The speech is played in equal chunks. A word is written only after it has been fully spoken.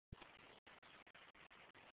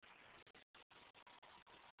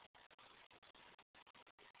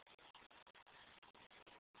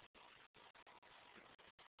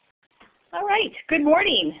All right, good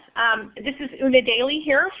morning. This is Una Daly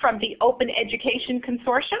here from the Open Education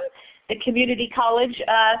Consortium, the community college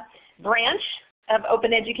branch of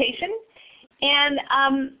Open Education. And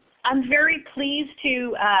I'm very pleased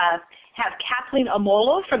to have Kathleen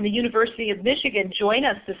Amolo from the University of Michigan join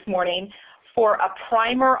us this morning for a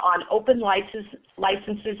primer on open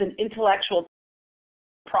licenses and intellectual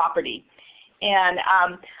property. And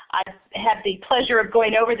I've had the pleasure of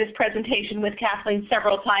going over this presentation with Kathleen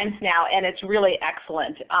several times now, and it's really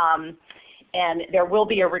excellent. And there will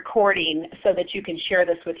be a recording so that you can share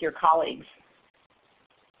this with your colleagues.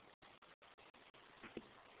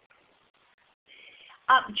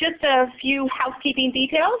 Just a few housekeeping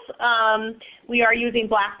details. We are using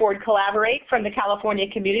Blackboard Collaborate from the California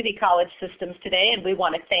Community College Systems today, and we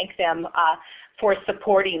want to thank them for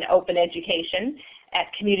supporting open education at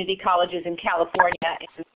community colleges in California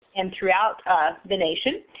and throughout the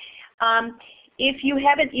nation. If you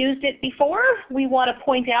haven't used it before, we want to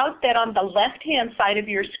point out that on the left-hand side of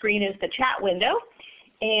your screen is the chat window,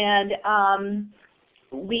 and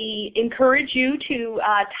we encourage you to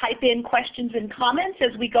type in questions and comments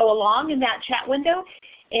as we go along in that chat window,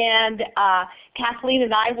 and Kathleen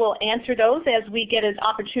and I will answer those as we get an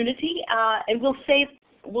opportunity, and we'll save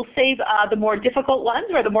the more difficult ones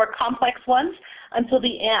or the more complex ones until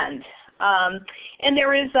the end. And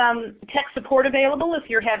there is tech support available if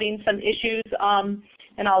you're having some issues,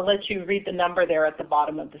 and I'll let you read the number there at the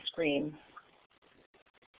bottom of the screen.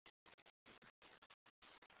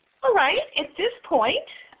 All right, at this point,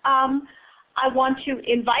 I want to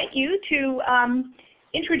invite you to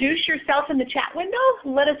introduce yourself in the chat window.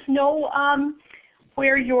 Let us know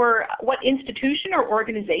what institution or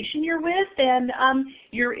organization you're with, and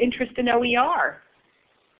your interest in OER.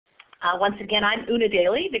 Once again, I'm Una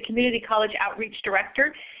Daly, the Community College Outreach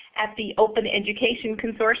Director at the Open Education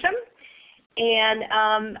Consortium. And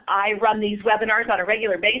I run these webinars on a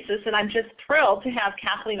regular basis, and I'm just thrilled to have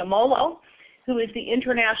Kathleen Amolo, who is the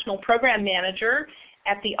International Program Manager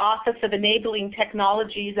at the Office of Enabling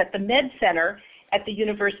Technologies at the Med Center at the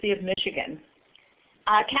University of Michigan.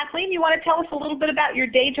 Kathleen, you want to tell us a little bit about your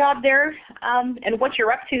day job there and what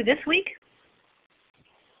you're up to this week?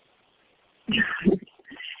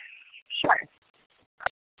 Sure.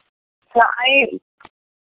 So in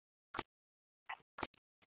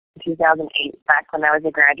 2008, back when I was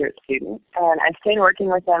a graduate student, and I've stayed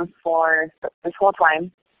working with them for this whole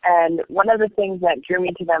time. And one of the things that drew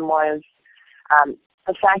me to them was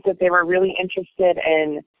the fact that they were really interested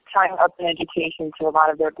in tying open education to a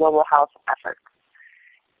lot of their global health efforts.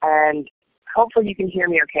 And hopefully you can hear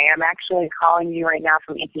me okay. I'm actually calling you right now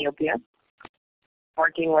from Ethiopia,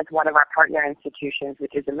 working with one of our partner institutions,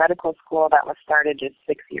 which is a medical school that was started just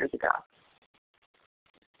 6 years ago.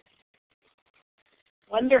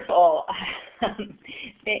 Wonderful.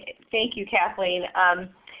 Thank you, Kathleen.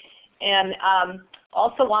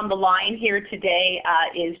 Also on the line here today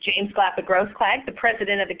is James Glappa-Grossklag, the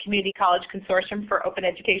President of the Community College Consortium for Open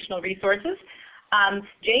Educational Resources.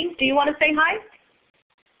 James, do you want to say hi?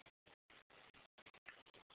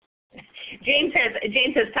 James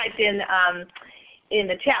has typed in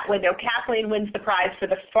the chat window, Kathleen wins the prize for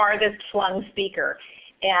the farthest flung speaker.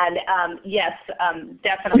 And yes,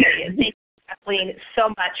 definitely. Thank you, Kathleen, so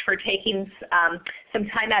much for taking some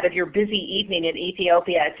time out of your busy evening in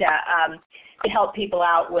Ethiopia to help people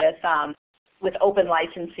out with open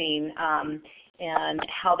licensing and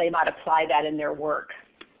how they might apply that in their work.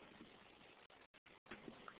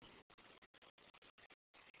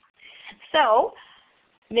 So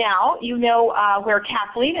now you know where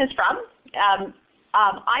Kathleen is from.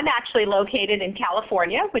 I'm actually located in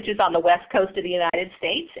California, which is on the west coast of the United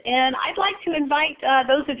States, and I'd like to invite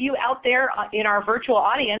those of you out there in our virtual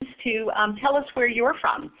audience to tell us where you're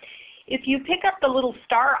from. If you pick up the little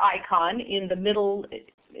star icon in the middle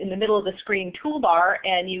of the screen toolbar,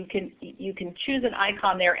 and you can choose an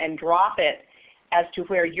icon there and drop it as to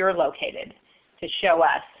where you're located to show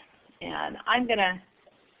us. And I'm going to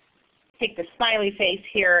take the smiley face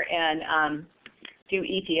here and do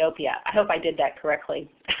Ethiopia. I hope I did that correctly.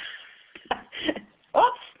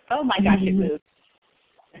 Oops! Oh my gosh, it moved.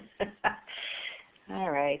 All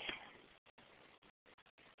right.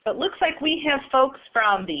 So it looks like we have folks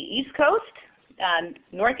from the East Coast,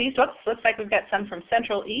 Northeast. Oops, looks like we've got some from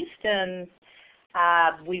Central East, and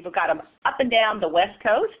we've got them up and down the West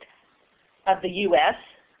Coast of the U.S.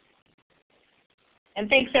 And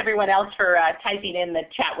thanks everyone else for typing in the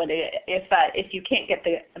chat window. If you can't get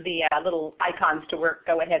the little icons to work,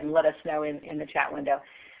 go ahead and let us know in the chat window.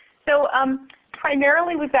 So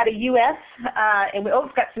primarily we've got a U.S. And we've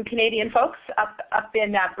got some Canadian folks up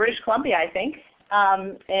in British Columbia, I think.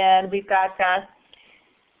 And we've got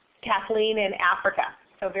Kathleen in Africa.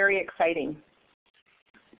 So very exciting.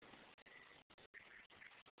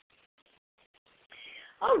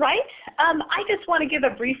 All right, I just want to give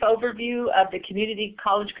a brief overview of the Community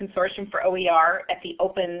College Consortium for OER at the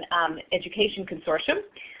Open Education Consortium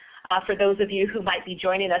for those of you who might be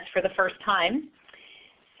joining us for the first time.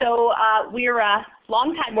 So we're a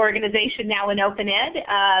longtime organization now in Open Ed.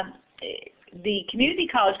 The Community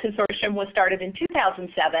College Consortium was started in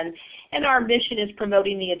 2007, and our mission is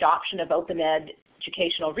promoting the adoption of Open Ed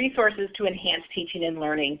educational resources to enhance teaching and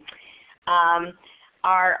learning.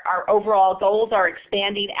 Our overall goals are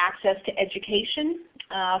expanding access to education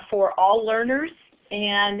for all learners,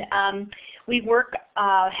 and we work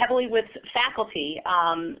heavily with faculty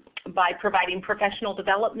by providing professional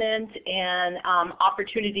development and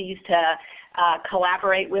opportunities to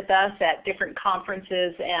collaborate with us at different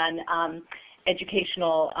conferences and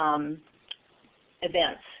educational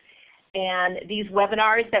events. And these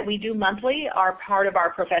webinars that we do monthly are part of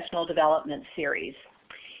our professional development series.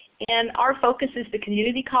 And our focus is the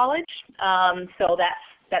community college, so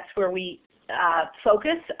that's where we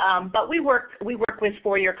focus. But we work with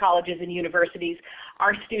four-year colleges and universities.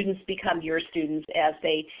 Our students become your students as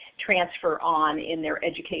they transfer on in their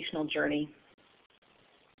educational journey.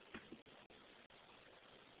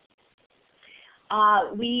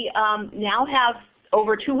 We now have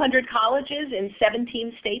over 200 colleges in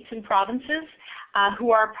 17 states and provinces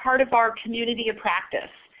who are part of our community of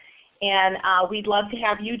practice. And we'd love to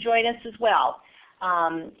have you join us as well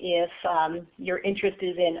if your interest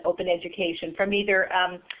is in open education from either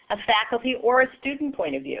a faculty or a student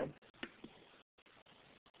point of view.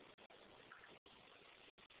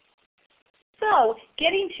 So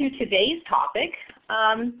getting to today's topic,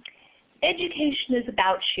 education is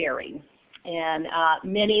about sharing. And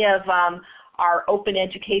many of our open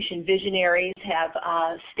education visionaries have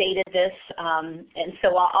stated this, and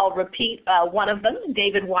so I'll repeat one of them,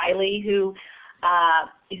 David Wiley, who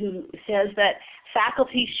says that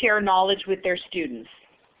faculty share knowledge with their students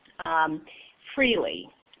freely,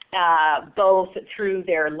 both through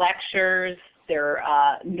their lectures, their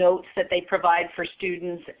notes that they provide for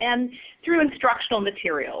students, and through instructional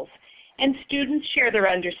materials. And students share their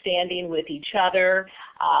understanding with each other,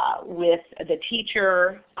 with the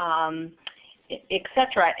teacher,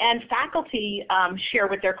 etc. And faculty share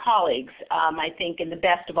with their colleagues, I think, in the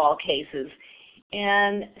best of all cases.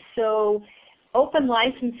 And so open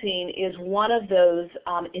licensing is one of those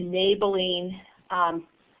enabling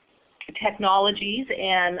technologies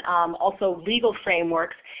and also legal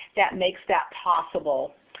frameworks that makes that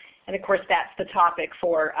possible. And of course that's the topic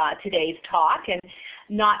for today's talk. And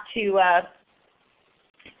not to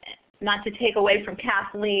take away from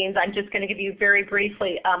Kathleen's, I'm just going to give you very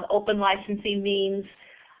briefly, open licensing means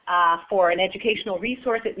for an educational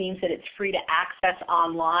resource, it means that it's free to access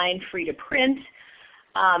online, free to print.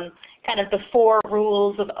 Kind of the four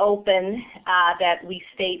rules of open that we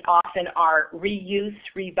state often are reuse,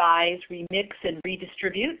 revise, remix, and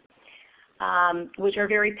redistribute, which are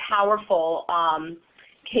very powerful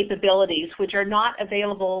capabilities which are not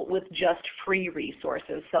available with just free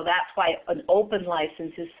resources. So that's why an open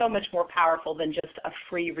license is so much more powerful than just a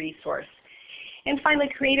free resource. And finally,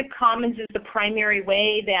 Creative Commons is the primary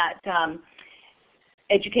way that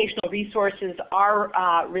educational resources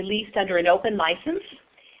are released under an open license.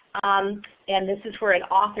 And this is where an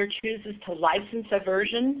author chooses to license a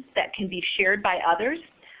version that can be shared by others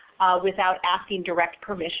without asking direct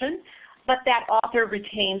permission, but that author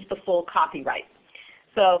retains the full copyright.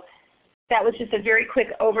 So that was just a very quick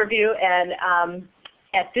overview, and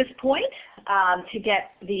at this point, to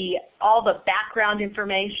get all the background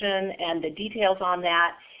information and the details on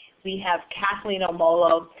that, we have Kathleen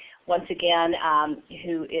Omolo, once again,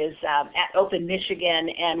 who is at Open Michigan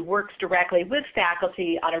and works directly with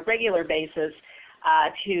faculty on a regular basis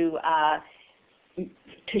to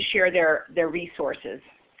share their resources.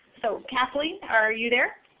 So Kathleen, are you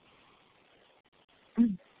there?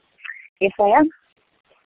 Yes, I am.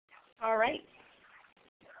 All right.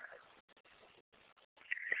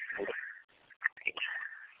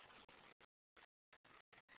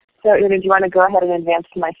 So do you want to go ahead and advance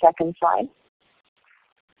to my second slide?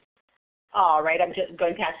 All right, I'm just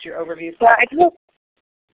going past your overview. So I just,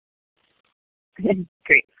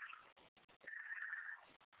 great.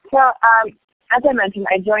 So as I mentioned,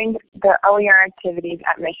 I joined the OER activities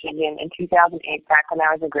at Michigan in 2008, back when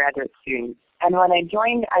I was a graduate student. And when I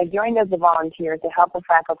joined as a volunteer to help the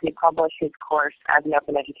faculty publish his course as an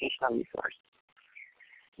open educational resource.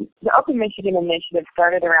 The Open Michigan initiative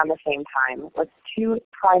started around the same time with two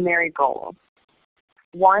primary goals.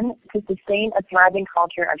 One, to sustain a thriving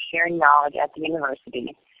culture of sharing knowledge at the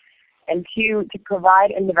university, And 2, to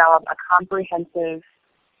provide and develop a comprehensive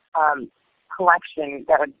collection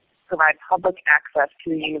that would provide public access to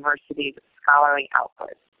the university's scholarly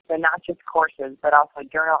output. So not just courses, but also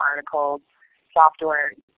journal articles,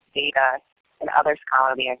 software, data, and other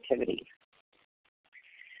scholarly activities.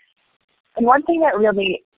 And one thing that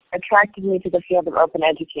really attracted me to the field of open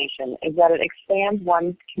education is that it expands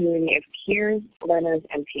one's community of peers, learners,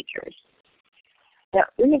 and teachers. Now,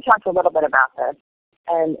 we talked a little bit about this,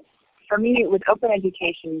 and for me, with open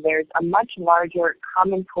education, there's a much larger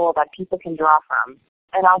common pool that people can draw from,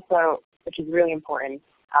 and also, which is really important,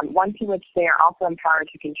 one to which they are also empowered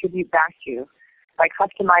to contribute back to by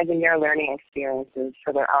customizing their learning experiences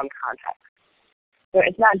for their own context. So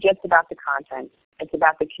it's not just about the content, it's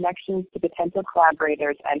about the connections to potential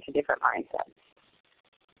collaborators and to different mindsets.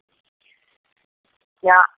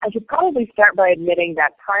 Now, I should probably start by admitting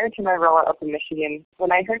that prior to my role at Open Michigan,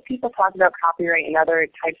 when I heard people talk about copyright and other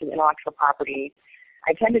types of intellectual property,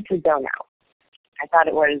 I tended to zone out. I thought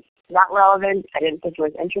it was not relevant, I didn't think it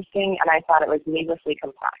was interesting, and I thought it was needlessly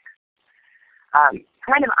complex.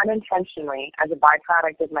 Kind of unintentionally, as a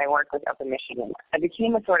byproduct of my work with Open Michigan, I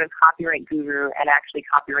became a sort of copyright guru and actually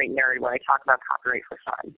copyright nerd where I talk about copyright for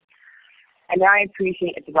fun. And now I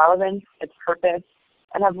appreciate its relevance, its purpose,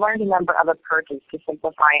 and I've learned a number of approaches to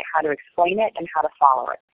simplify how to explain it and how to follow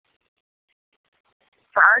it.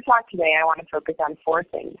 For our talk today, I want to focus on 4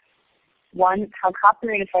 things. 1, how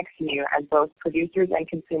copyright affects you as both producers and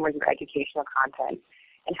consumers of educational content,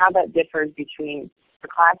 and how that differs between the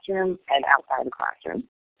classroom and outside the classroom.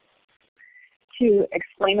 2,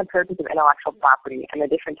 explain the purpose of intellectual property and the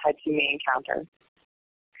different types you may encounter.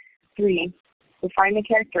 3, define the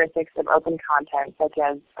characteristics of open content, such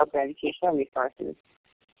as open educational resources.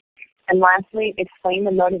 And lastly, explain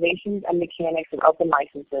the motivations and mechanics of open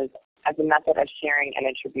licenses as a method of sharing and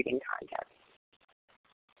attributing content.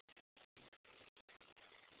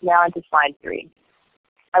 Now on to slide 3.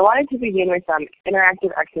 I wanted to begin with some interactive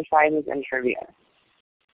exercises and trivia.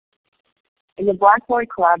 In the Blackboard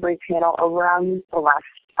Collaborate panel over on the left,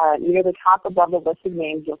 near the top above the list of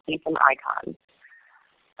names, you'll see some icons.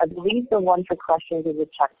 I believe the one for questions is a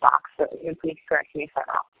checkbox, so please correct me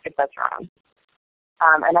if that's wrong.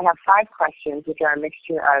 And I have 5 questions, which are a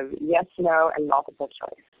mixture of yes, no, and multiple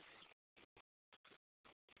choice.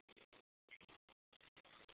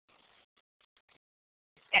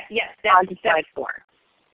 Yes, on to slide 4.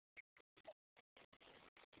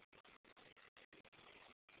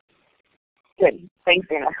 Good. Thanks,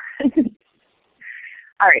 Anna.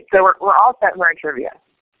 All right, so we're all set for our trivia.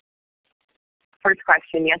 First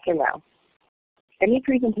question, yes or no? Any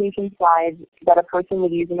presentation slides that a person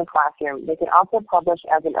would use in the classroom, they can also publish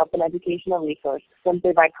as an open educational resource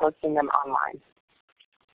simply by posting them online.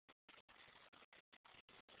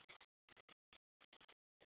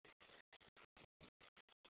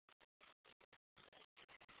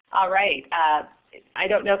 All right. I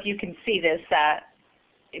don't know if you can see this,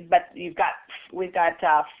 but we've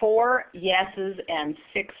got 4 yeses and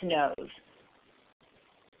 6 nos.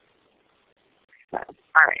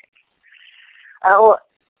 All right.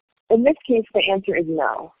 In this case, the answer is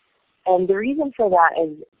no. And the reason for that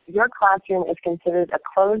is your classroom is considered a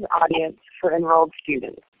closed audience for enrolled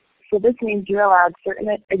students. So this means you're allowed certain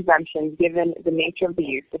exemptions given the nature of the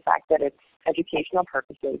use, the fact that it's educational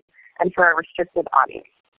purposes, and for a restricted audience.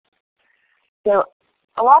 So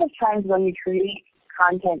a lot of times when we create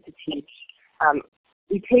content to teach,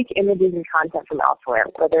 we take images and content from elsewhere,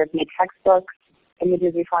 whether it be textbooks,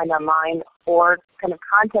 images we find online, or kind of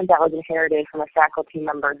content that was inherited from a faculty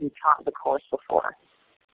member who taught the course before.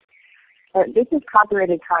 This is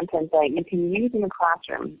copyrighted content that you can use in the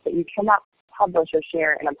classroom, but you cannot publish or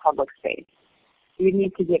share in a public space. You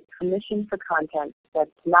need to get permission for content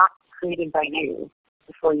that's not created by you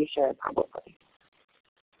before you share it publicly.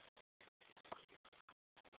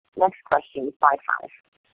 Next question, slide 5.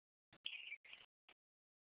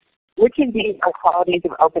 Which of these are qualities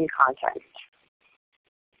of open content?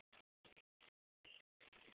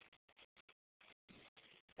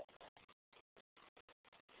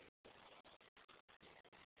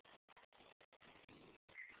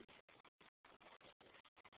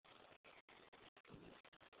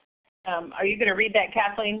 Are you going to read that,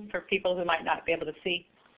 Kathleen, for people who might not be able to see?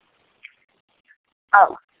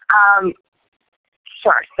 Oh,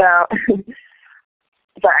 sure. So,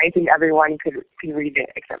 sorry, I think everyone could read it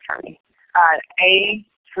except for me. A,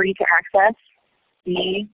 free to access.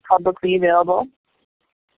 B, publicly available.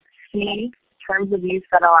 C, terms of use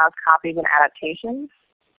that allows copies and adaptations.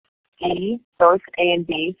 D, both A and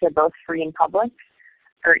B, so both free and public.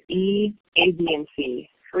 Or E, A, B, and C,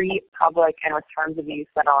 free, public, and with terms of use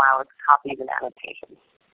that allows copies and adaptations.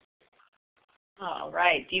 All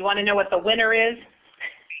right. Do you want to know what the winner is?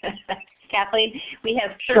 Kathleen, we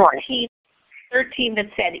have Sure. 13 that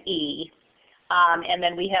said E. And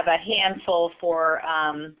then we have a handful for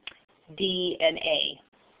D and A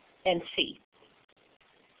and C.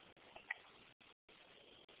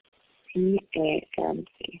 D, A, and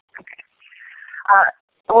C. Okay.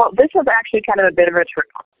 Well, this is actually kind of a bit of a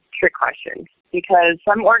trick question because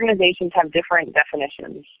some organizations have different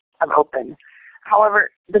definitions of open. However,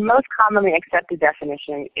 the most commonly accepted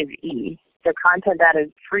definition is E, the content that is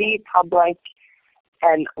free, public,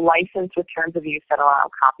 and licensed with terms of use that allow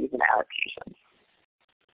copies and adaptations.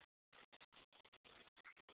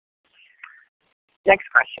 Next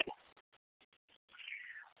question.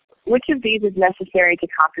 Which of these is necessary to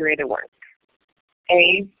copyright a work?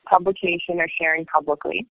 A, publication or sharing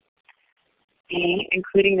publicly. B,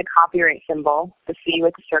 including the copyright symbol, the C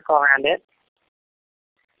with the circle around it.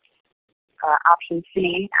 Option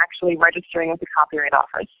C, actually registering with the Copyright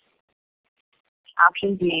Office.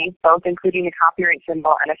 Option D, both including the copyright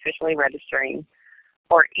symbol and officially registering.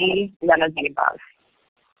 Or E, none of the above.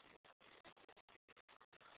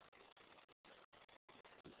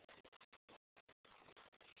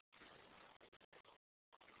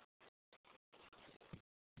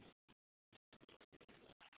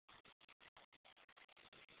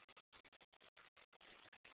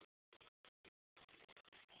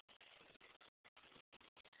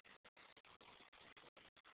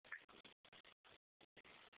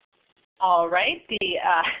 All right.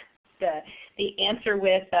 The answer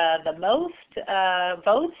with the most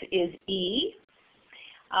votes is E,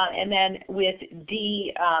 and then with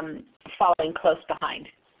D following close behind.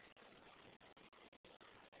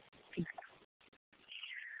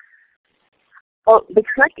 Well, the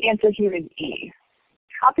correct answer here is E.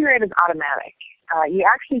 Copyright is automatic. You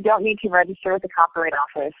actually don't need to register with the Copyright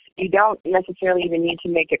Office. You don't necessarily even need to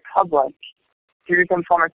make it public through some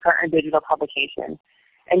form of print or digital publication.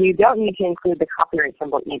 And you don't need to include the copyright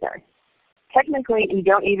symbol either. Technically, you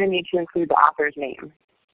don't even need to include the author's name.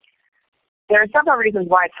 There are several reasons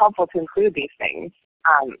why it's helpful to include these things,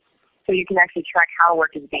 so you can actually track how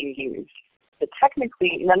work is being used. But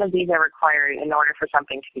technically, none of these are required in order for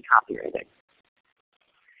something to be copyrighted.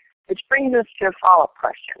 Which brings us to a follow-up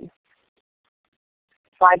question.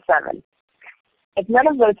 Slide 7. If none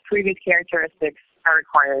of those previous characteristics are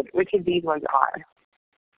required, which of these ones are?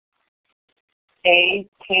 A,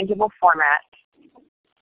 tangible format.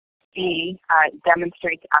 B,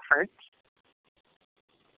 demonstrates effort.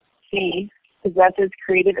 C, possesses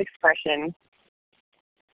creative expression.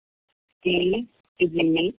 D, is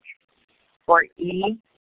unique. Or E,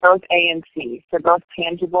 both A and C, so both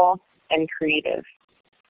tangible and creative.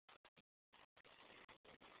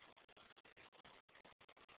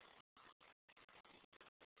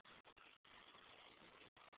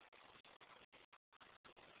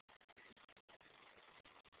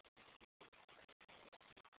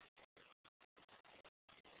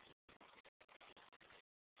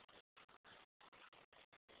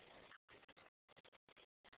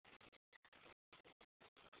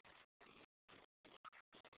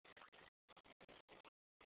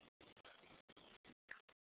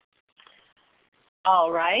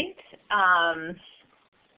 All right.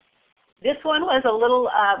 This one was a little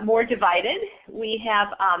more divided. We have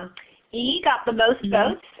E got the most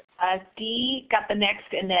votes, D got the next,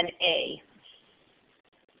 and then A.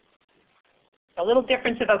 A little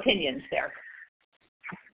difference of opinions there.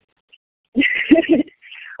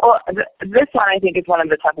 Well, this one I think is one of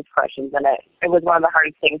the toughest questions, and it was one of the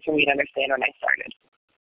hardest things for me to understand when I started.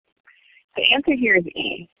 The answer here is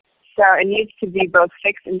E. So it needs to be both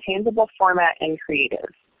fixed and tangible format and creative.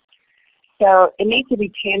 So it needs to be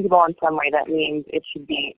tangible in some way. That means it should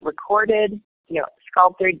be recorded,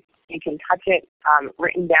 sculpted, you can touch it,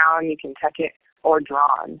 written down, you can touch it, or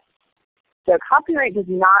drawn. So copyright does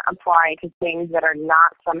not apply to things that are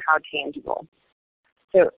not somehow tangible.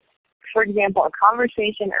 So for example, a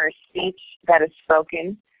conversation or a speech that is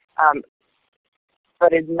spoken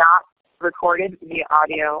but is not recorded via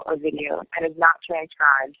audio or video and is not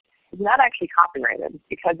transcribed is not actually copyrighted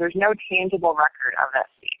because there's no tangible record of that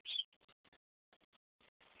speech.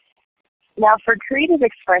 Now for creative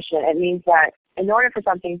expression, it means that in order for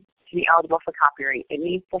something to be eligible for copyright, it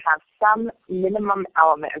needs to have some minimum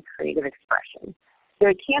element of creative expression. So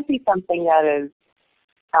it can't be something that is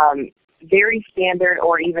very standard,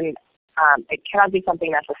 or even it cannot be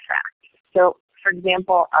something that's a fact. So for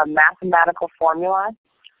example, a mathematical formula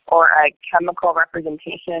or a chemical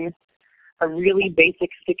representation, a really basic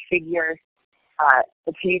stick figure,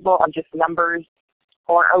 a table of just numbers,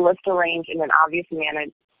 or a list arranged in an obvious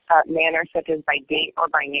manner such as by date or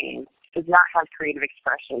by name, does not have creative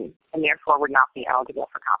expression and therefore would not be eligible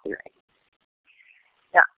for copyright.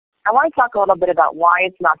 Now, I want to talk a little bit about why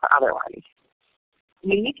it's not the other ones.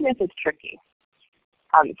 Uniqueness is tricky.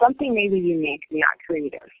 Something may be unique, not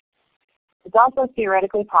creative. It's also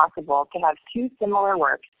theoretically possible to have two similar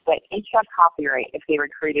works that each have copyright if they were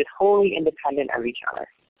created wholly independent of each other.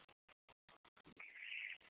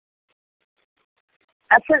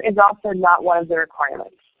 Effort is also not one of the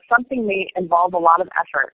requirements. Something may involve a lot of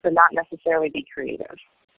effort, but not necessarily be creative.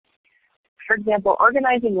 For example,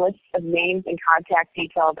 organizing lists of names and contact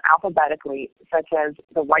details alphabetically, such as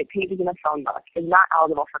the white pages in a phone book, is not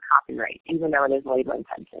eligible for copyright, even though it is labor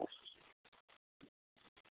intensive.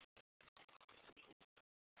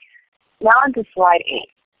 Now on to slide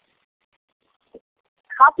 8.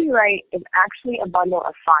 Copyright is actually a bundle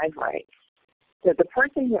of 5 rights. So the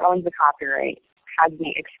person who owns the copyright has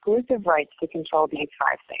the exclusive rights to control these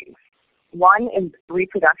 5 things. One is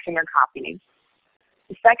reproduction or copies.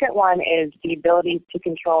 The second one is the ability to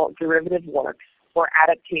control derivative works or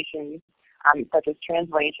adaptations, such as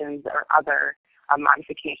translations or other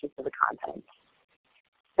modifications to the content.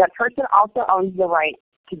 That person also owns the right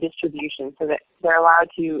to distribution, so that they're allowed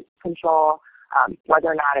to control whether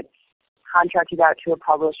or not it's contracted out to a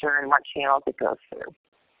publisher and what channels it goes through.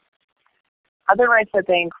 Other rights that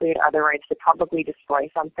they include are the rights to publicly display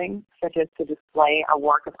something, such as to display a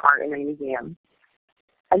work of art in a museum,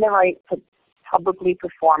 and the right to publicly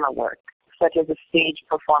perform a work, such as a stage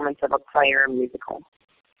performance of a play or a musical.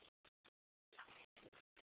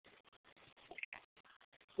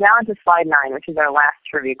 Now on to slide 9, which is our last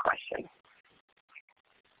trivia question.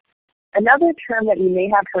 Another term that you may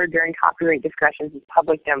have heard during copyright discussions is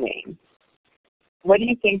public domain. What do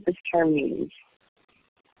you think this term means?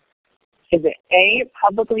 Is it A,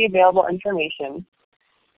 publicly available information,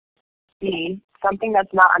 B, something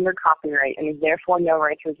that's not under copyright and is therefore no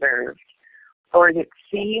rights reserved, or is it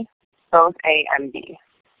C, both A and B?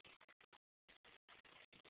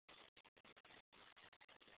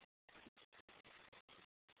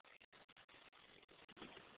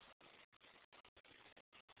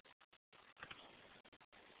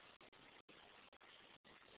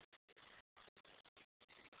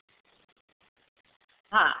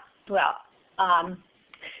 Well,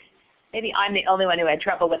 maybe I'm the only one who had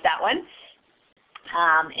trouble with that one.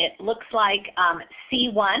 It looks like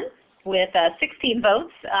C1 with 16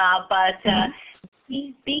 votes, but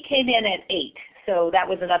B came in at 8. So that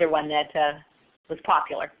was another one that was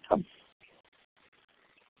popular.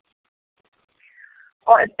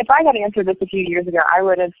 Well, if I had answered this a few years ago, I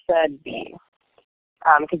would have said B,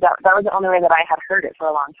 because that was the only way that I had heard it for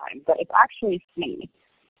a long time. But it's actually C.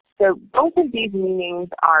 So both of these meanings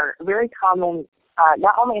are very common,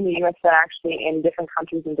 not only in the U.S., but actually in different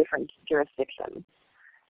countries and different jurisdictions.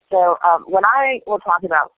 So when I will talk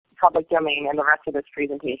about public domain in the rest of this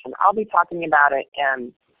presentation, I'll be talking about it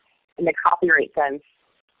in the copyright sense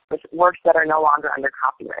with works that are no longer under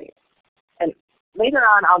copyright. And later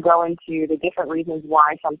on, I'll go into the different reasons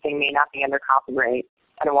why something may not be under copyright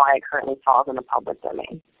and why it currently falls in the public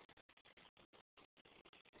domain.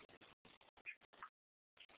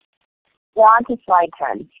 Now on to slide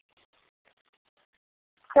 10.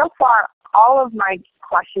 So far, all of my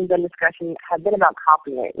questions and discussion have been about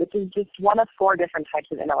copyright, which is just one of 4 different types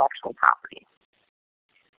of intellectual property.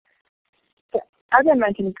 So, as I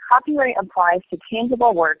mentioned, copyright applies to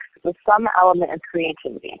tangible works with some element of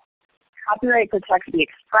creativity. Copyright protects the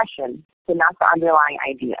expression, but not the underlying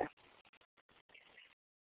idea.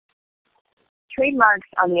 Trademarks,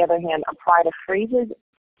 on the other hand, apply to phrases,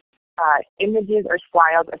 images, or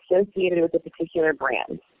styles associated with a particular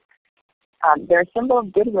brand. They're a symbol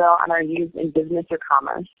of goodwill and are used in business or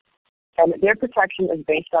commerce, and their protection is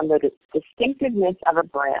based on the distinctiveness of a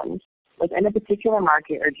brand within a particular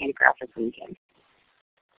market or geographic region.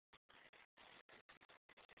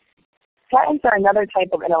 Patents are another type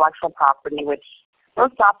of intellectual property which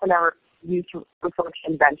most often are used to refer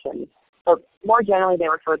to inventions, but more generally they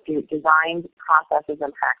refer to designs, processes,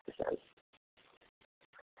 and practices.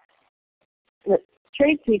 The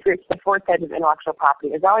trade secrets, the 4th type of intellectual property,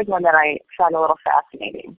 is always one that I find a little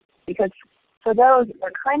fascinating, because for those,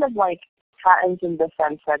 they're kind of like patents in the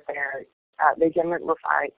sense that they generally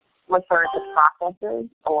refer to processes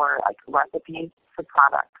or like recipes for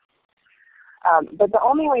products. But the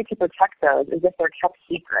only way to protect those is if they're kept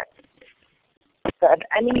secret. So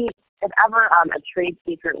if ever a trade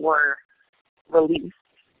secret were released,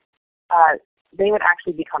 they would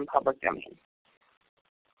actually become public domain.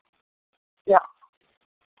 Yeah.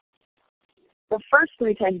 The first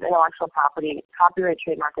 3 types of intellectual property, copyright,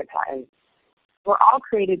 trademark, and patent, were all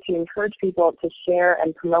created to encourage people to share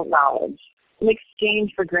and promote knowledge in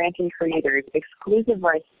exchange for granting creators exclusive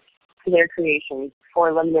rights to their creations for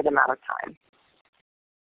a limited amount of time.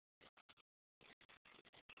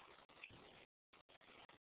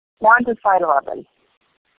 Now on to slide 11.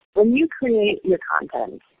 When you create your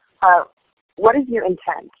content, what is your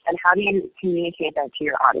intent and how do you communicate that to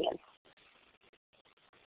your audience?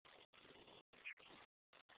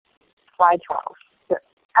 Slide 12. So,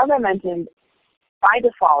 as I mentioned, by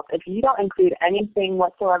default, if you don't include anything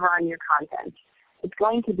whatsoever on your content, it's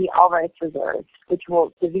going to be all rights reserved, which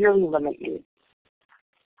will severely limit you.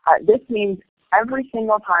 This means every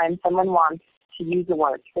single time someone wants to use the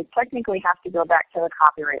work, they technically have to go back to the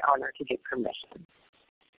copyright owner to get permission.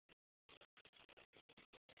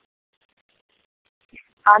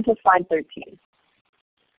 On to slide 13.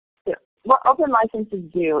 So what open licenses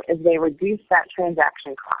do is they reduce that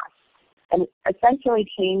transaction cost and essentially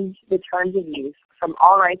change the terms of use from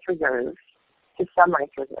all rights reserved to some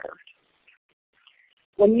rights reserved.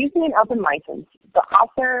 When using an open license, the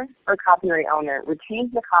author or copyright owner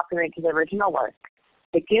retains the copyright to the original work.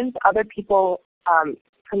 It gives other people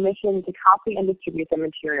permission to copy and distribute the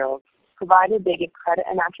materials, provided they give credit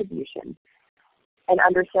and attribution, and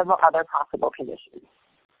under several other possible conditions.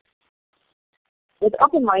 With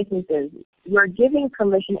open licenses, you're giving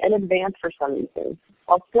permission in advance for some uses,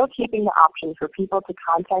 while still keeping the option for people to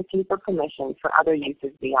contact you for permission for other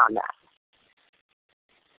uses beyond that.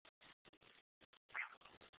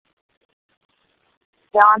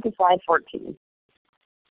 Now on to slide 14.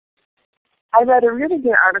 I read a really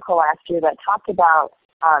good article last year that talked about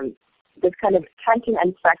this kind of tension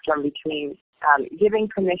and spectrum between giving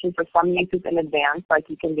permission for some uses in advance, like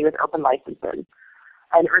you can do with open licenses,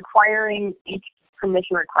 and requiring each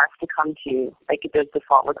permission request to come to you, like it does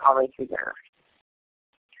default with all rights reserved.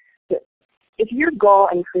 So if your goal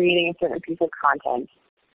in creating a certain piece of content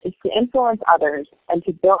is to influence others and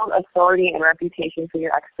to build authority and reputation for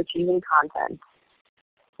your expertise in content,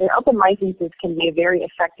 then open licenses can be a very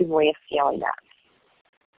effective way of scaling that.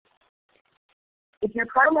 If your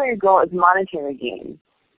primary goal is monetary gain,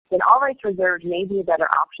 then all rights reserved may be a better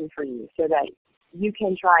option for you so that you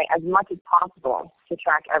can try as much as possible to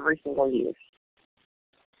track every single use.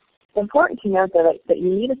 It's important to note that you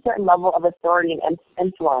need a certain level of authority and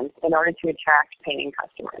influence in order to attract paying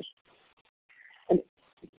customers. And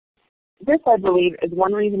this, I believe, is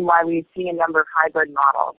one reason why we see a number of hybrid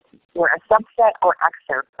models where a subset or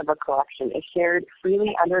excerpt of a collection is shared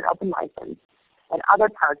freely under an open license, and other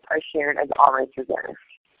parts are shared as all rights reserved.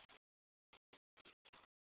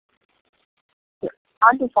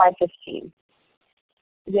 On to slide 15.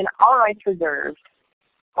 Again, all rights reserved,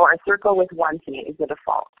 or a circle with one C, is the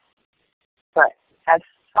default. But as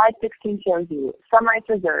slide 16 shows you, some rights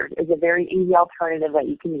reserved is a very easy alternative that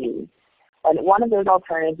you can use. And one of those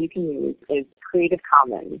alternatives you can use is Creative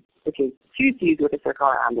Commons, which is two C's with a circle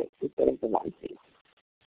around it instead of the one C.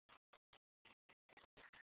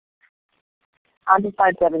 On to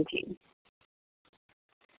slide 17.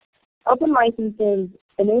 Open licenses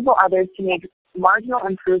enable others to make marginal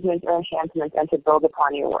improvements or enhancements and to build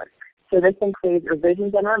upon your work. So this includes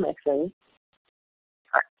revisions and remixes.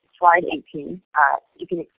 Slide 18, you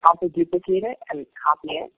can also duplicate it and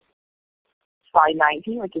copy it. Slide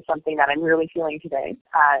 19, which is something that I'm really feeling today.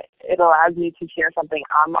 It allows you to share something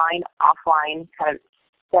online, offline, kind of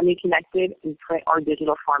semi-connected in print or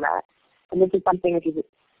digital format. And this is something which has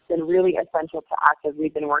been really essential to us as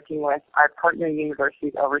we've been working with our partner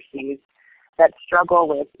universities overseas that struggle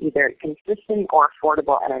with either consistent or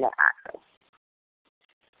affordable internet access.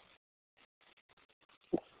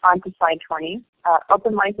 On to slide 20.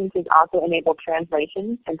 Open licenses also enable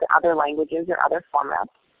translations into other languages or other formats,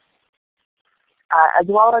 as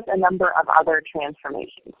well as a number of other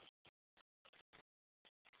transformations.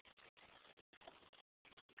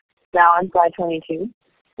 Now on slide 22.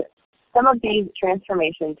 Some of these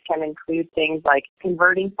transformations can include things like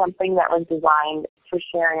converting something that was designed for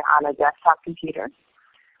sharing on a desktop computer.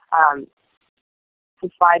 To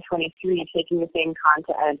slide 23, taking the same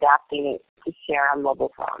content and adapting it to share on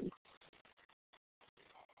mobile phones.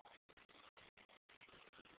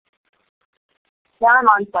 Now I'm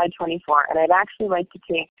on slide 24, and I'd actually like to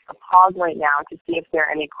take a pause right now to see if there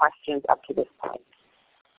are any questions up to this point.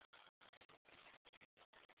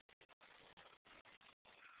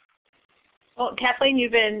 Well, Kathleen,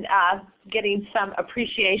 you've been getting some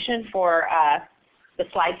appreciation for the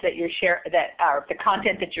slides that you're the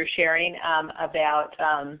content that you're sharing about.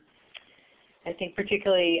 I think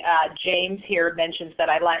particularly James here mentions that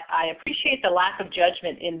I appreciate the lack of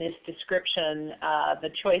judgment in this description.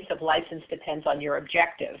 The choice of license depends on your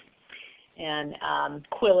objective, and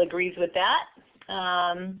Quill agrees with that.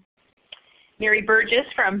 Mary Burgess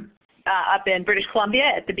from up in British Columbia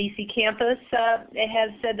at the BC campus has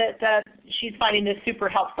said that she's finding this super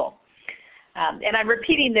helpful. And I'm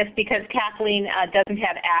repeating this because Kathleen doesn't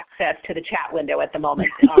have access to the chat window at the moment.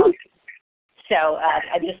 So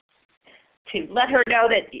I just to let her know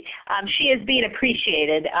that she is being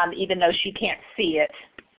appreciated even though she can't see it.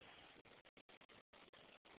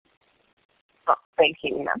 Oh, thank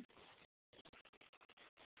you, Nina.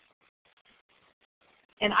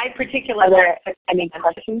 And I particularly— Are there any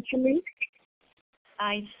questions for me?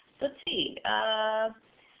 Let's see.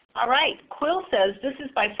 All right. Quill says, this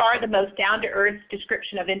is by far the most down-to-earth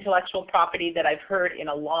description of intellectual property that I've heard in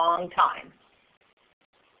a long time.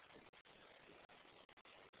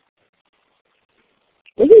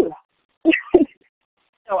 Ooh.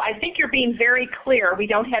 So I think you're being very clear. We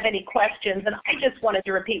don't have any questions. And I just wanted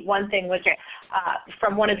to repeat one thing, which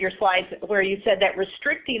from one of your slides where you said that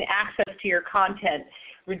restricting access to your content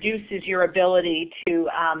reduces your ability to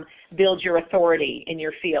build your authority in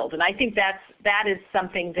your field. And I think that is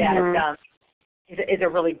something that is a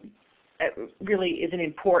really is an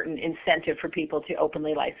important incentive for people to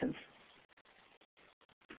openly license.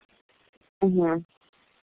 Mm-hmm.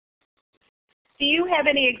 Do you have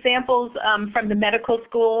any examples from the medical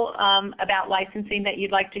school about licensing that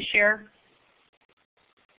you'd like to share?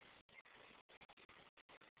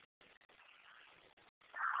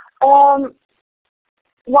 Well,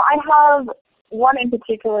 I have one in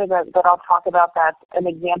particular that I'll talk about that's an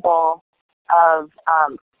example of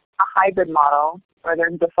a hybrid model where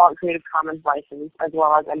there's default Creative Commons license as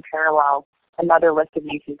well as in parallel another list of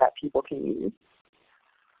uses that people can use.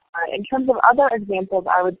 In terms of other examples,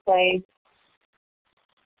 I would say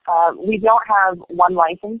we don't have one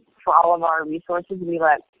license for all of our resources. We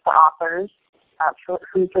let the authors,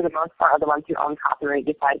 who for the most part are the ones who own copyright,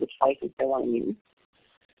 decide which license they want to use.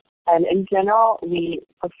 And in general, we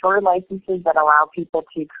prefer licenses that allow people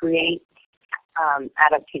to create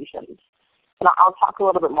adaptations. And I'll talk a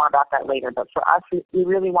little bit more about that later, but for us, we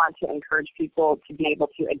really want to encourage people to be able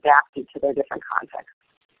to adapt it to their different contexts.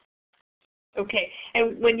 Okay,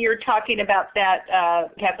 and when you're talking about that,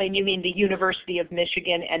 Kathleen, you mean the University of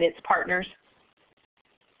Michigan and its partners?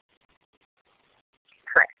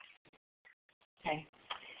 Correct. Okay.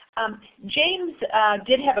 James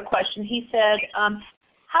did have a question. He said,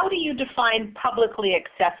 how do you define publicly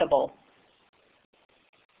accessible?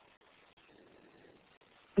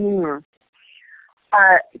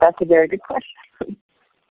 That's a very good question.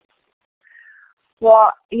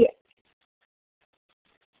 Well, yeah,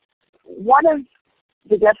 one of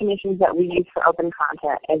the definitions that we use for open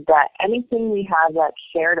content is that anything we have that's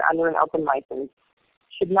shared under an open license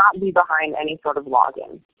should not be behind any sort of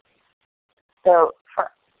login. So for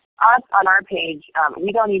us on our page,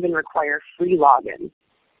 we don't even require free login.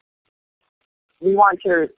 We want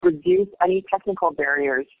to reduce any technical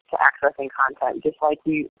barriers to accessing content, just like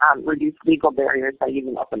we reduce legal barriers by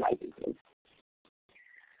using open licenses.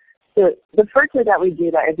 So the first way that we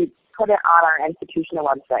do that is we put it on our institutional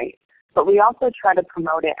website, but we also try to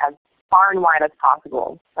promote it as far and wide as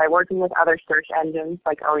possible by working with other search engines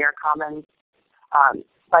like OER Commons,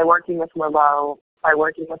 by working with Merlot, by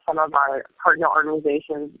working with some of our partner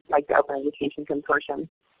organizations like the Open Education Consortium,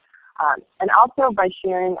 and also by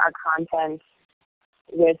sharing our content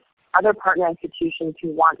with other partner institutions who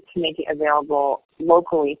want to make it available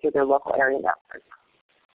locally through their local area network.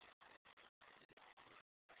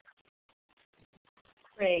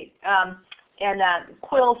 Great. And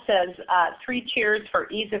Quill says, 3 cheers for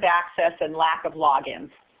ease of access and lack of logins.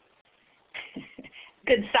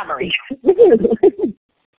 Good summary.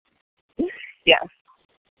 Yes.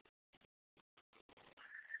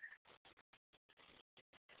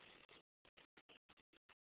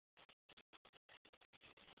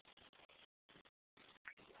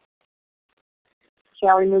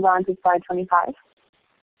 Shall we move on to slide 25?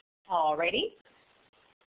 All righty.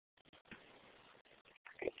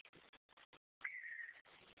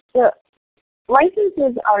 The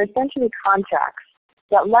licenses are essentially contracts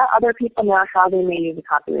that let other people know how they may use a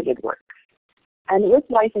copyrighted work. And with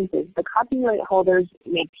licenses, the copyright holders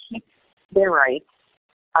may keep their rights,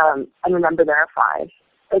 and remember there are 5,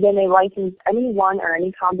 or they may license any one or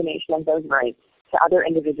any combination of those rights to other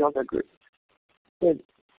individuals or groups. So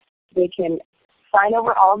they can sign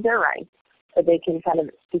over all of their rights, or they can kind of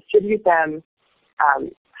distribute them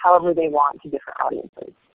however they want to different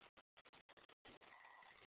audiences.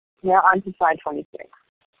 Now on to slide 26.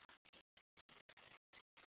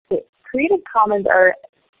 So Creative Commons are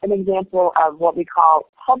an example of what we call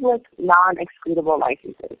public non-excludable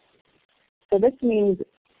licenses. So this means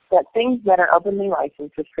that things that are openly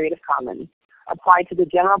licensed with Creative Commons apply to the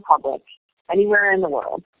general public anywhere in the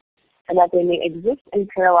world, and that they may exist in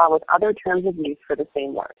parallel with other terms of use for the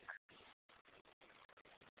same work.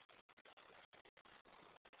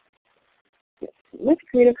 With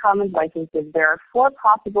Creative Commons licenses, there are 4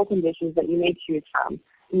 possible conditions that you may choose from,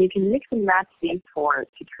 and you can mix and match these 4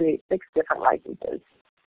 to create 6 different licenses.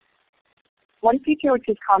 One feature which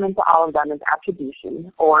is common to all of them is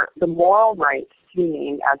attribution, or the moral right to be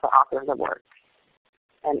named as the author of the work.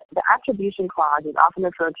 And the attribution clause is often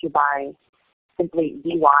referred to by simply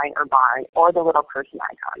by or by, or the little person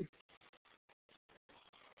icon.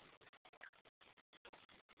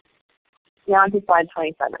 Now on to slide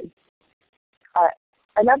 27.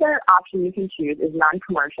 Another option you can choose is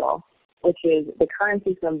non-commercial, which is the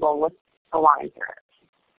currency symbol with a line through it,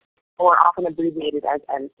 or often abbreviated as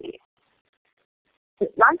NC.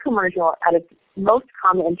 Non-commercial, at its most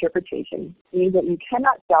common interpretation, means that you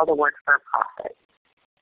cannot sell the work for a profit.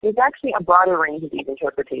 There's actually a broader range of these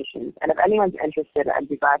interpretations, and if anyone's interested, I'd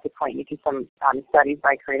be glad to point you to some studies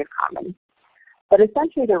by Creative Commons. But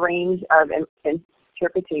essentially the range of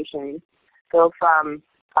interpretations go from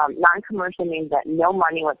non-commercial means that no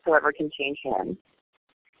money whatsoever can change hands,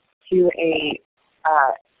 to a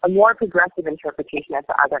more progressive interpretation at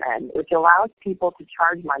the other end, which allows people to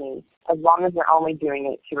charge money as long as they're only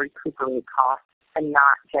doing it to recuperate costs and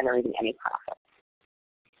not generating any profit.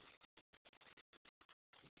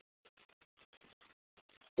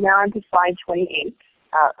 Now on to slide 28,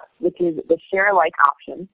 which is the share alike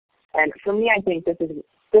option. And for me, I think this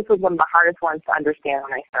was one of the hardest ones to understand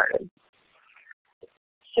when I started.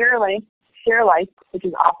 Share alike, which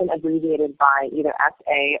is often abbreviated by either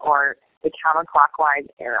SA or the counterclockwise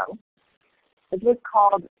arrow, is what's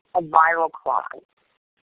called a viral clause.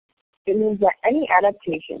 It means that any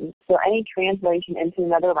adaptation, so any translation into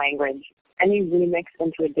another language, any remix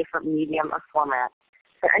into a different medium or format,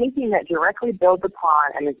 or anything that directly builds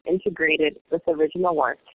upon and is integrated with the original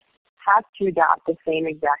work, has to adopt the same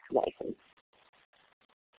exact license.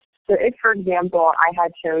 So if, for example, I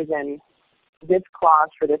had chosen this clause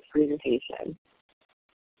for this presentation,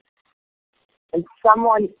 and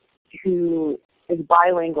someone who is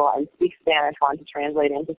bilingual and speaks Spanish wanted to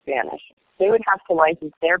translate into Spanish, they would have to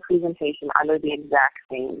license their presentation under the exact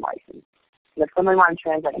same license. And if someone wanted to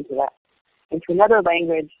translate into another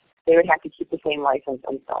language, they would have to keep the same license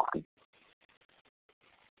and so on.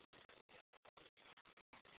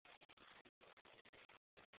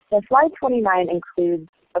 So slide 29 includes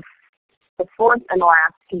the 4th and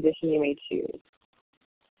last condition you may choose.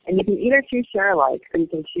 And you can either choose share alike or you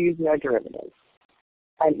can choose no derivatives.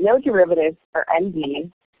 No derivatives, or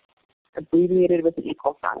ND, abbreviated with the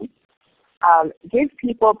equal sign, gives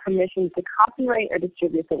people permission to copyright or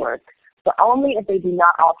distribute the work, but only if they do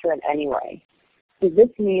not alter in any way. So this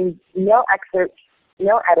means no excerpts,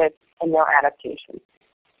 no edits, and no adaptation.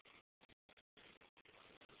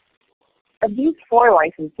 Of these 4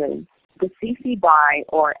 licenses, the CC BY,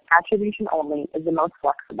 or attribution only, is the most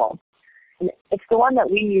flexible. And it's the one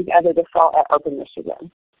that we use as a default at Open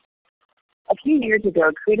Michigan. A few years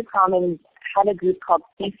ago, Creative Commons had a group called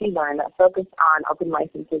CC Learn that focused on open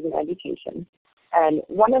licenses in education. And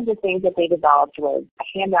one of the things that they developed was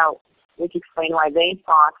a handout which explained why they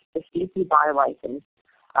thought the CC BY license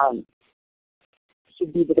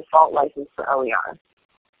should be the default license for OER.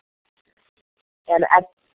 And at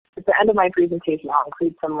the end of my presentation, I'll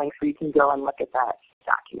include some links where you can go and look at that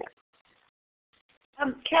document.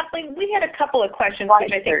 Kathleen, we had a couple of questions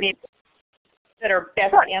which I think maybe that are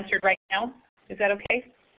best answered right now. Is that okay?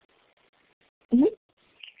 Mm-hmm.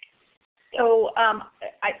 So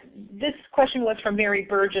this question was from Mary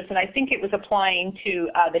Burgess, and I think it was applying to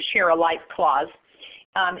the share alike clause.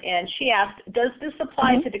 And she asked, does this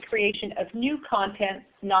apply to the creation of new content,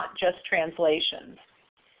 not just translations?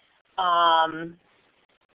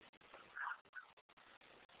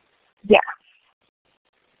 Yeah.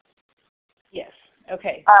 Yes.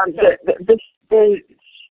 Okay.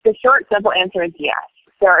 The short, simple answer is yes.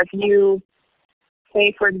 So if you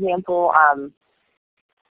say, for example,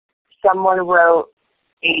 someone wrote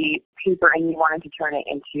a paper and you wanted to turn it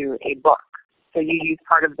into a book, so you used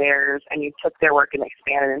part of theirs and you took their work and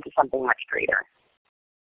expanded into something much greater,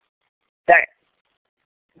 that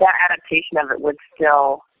adaptation of it would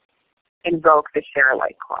still invoke the share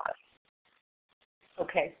alike clause.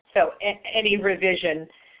 Okay. So any revision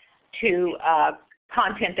to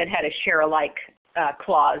content that had a share alike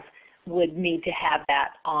clause would need to have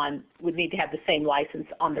that the same license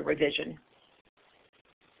on the revision.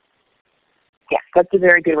 Yes, that's a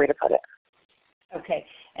very good way to put it. Okay,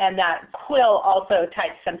 and Quill also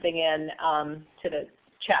typed something in to the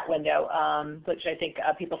chat window, which I think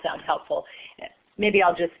people found helpful. Maybe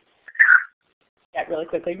I'll just that really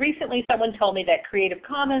quickly. Recently, someone told me that Creative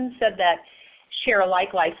Commons said that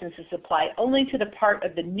share-alike licenses apply only to the part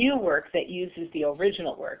of the new work that uses the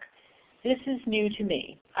original work. This is new to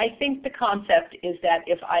me. I think the concept is that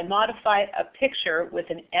if I modify a picture with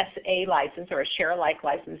an SA license or a share-alike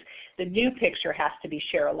license, the new picture has to be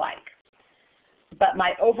share-alike. But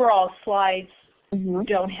my overall slides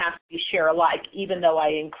don't have to be share-alike, even though I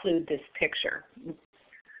include this picture.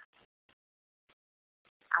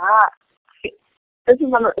 This is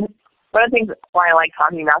one of the things why I like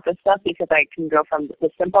talking about this stuff, because I can go from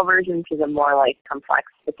the simple version to the more like complex,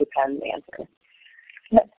 it depends answer.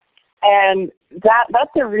 And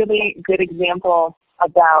that's a really good example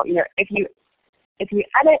about, you know, if you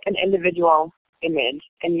edit an individual image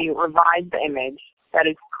and you revise the image, that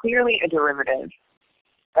is clearly a derivative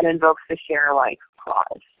that invokes the share-alike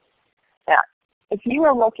clause. Now, if you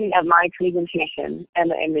were looking at my presentation and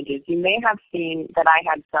the images, you may have seen that I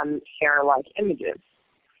had some share-alike images.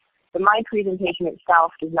 But my presentation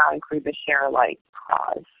itself does not include the share-alike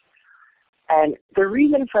clause. And the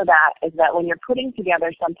reason for that is that when you're putting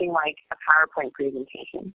together something like a PowerPoint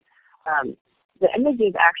presentation, the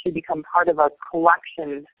images actually become part of a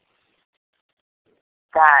collection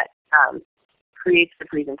that creates the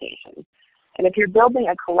presentation. And if you're building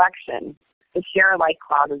a collection, the share-alike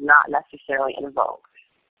clause is not necessarily invoked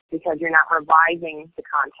because you're not revising the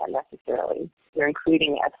content necessarily. You're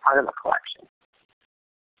including it as part of a collection.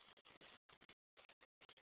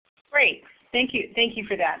 Great. Thank you. Thank you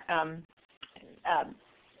for that,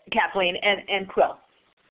 Kathleen and Quill.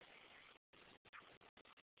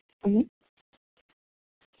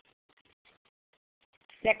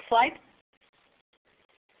 Next slide.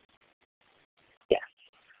 Yes.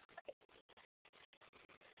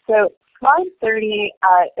 So slide 30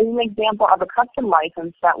 is an example of a custom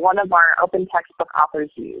license that one of our open textbook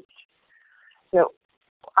authors used. So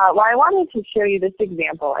why I wanted to show you this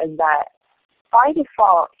example is that by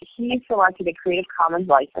default, he selected a Creative Commons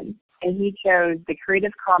license, and he chose the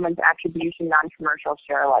Creative Commons Attribution Non-Commercial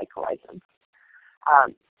Share-alike license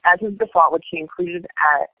as his default, which he included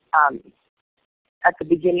at the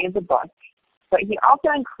beginning of the book. But he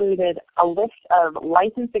also included a list of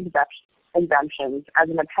license exemptions as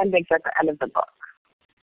an appendix at the end of the book.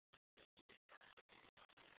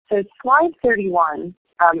 So slide 31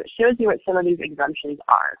 shows you what some of these exemptions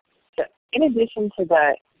are. So in addition to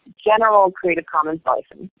the general Creative Commons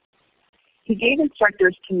license, he gave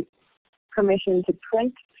instructors permission to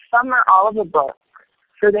print some or all of the book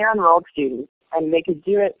for their enrolled students, and they could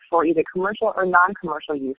do it for either commercial or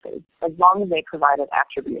non-commercial uses, as long as they provided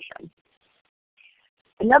attribution.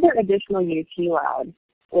 Another additional use he allowed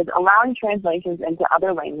was allowing translations into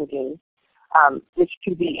other languages, which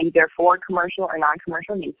could be either for commercial or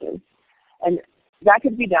non-commercial uses. And that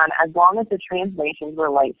could be done as long as the translations were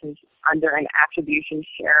licensed under an attribution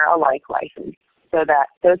share-alike license, so that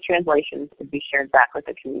those translations would be shared back with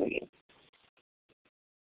the community.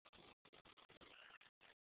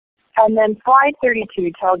 And then slide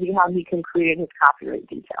 32 tells you how he concluded his copyright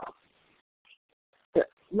details. So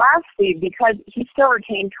lastly, because he still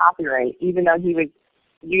retained copyright even though he was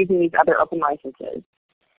using these other open licenses,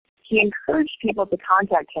 he encouraged people to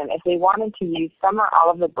contact him if they wanted to use some or all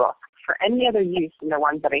of the book for any other use than the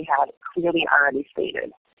ones that he had clearly already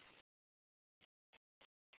stated.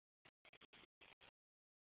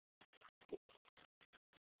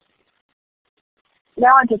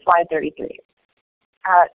 Now on to slide 33.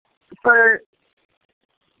 For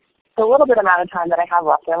the little bit amount of time that I have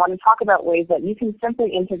left, I want to talk about ways that you can simply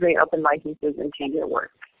integrate open licenses into your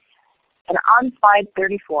work. And on slide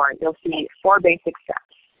 34, you'll see 4 basic steps.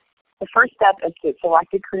 The first step is to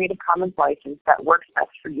select a Creative Commons license that works best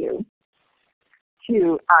for you.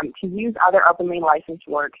 2, to use other openly licensed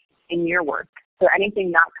works in your work. So anything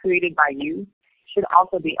not created by you should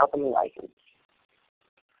also be openly licensed.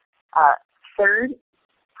 3rd,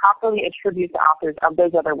 properly attribute the authors of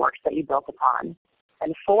those other works that you built upon.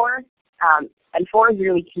 And 4 is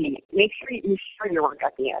really key. Make sure you share your work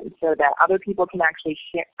at the end so that other people can actually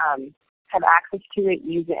share, have access to it,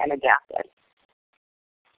 use it, and adapt it.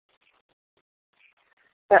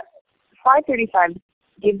 But slide 35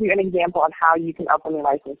 gives you an example of how you can openly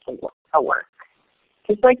license a work.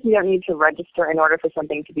 Just like you don't need to register in order for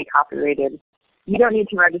something to be copyrighted, you don't need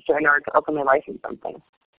to register in order to openly license something.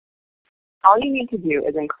 All you need to do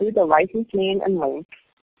is include the license name and link,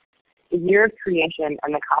 the year of creation,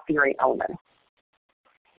 and the copyright owner.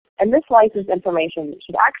 And this license information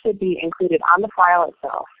should actually be included on the file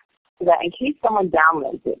itself, so that in case someone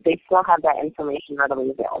downloads it, they still have that information readily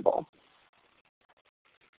available.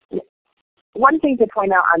 One thing to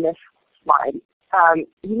point out on this slide,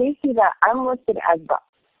 you may see that I'm listed as the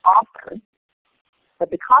author, but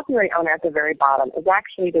the copyright owner at the very bottom is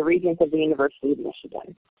actually the Regents of the University of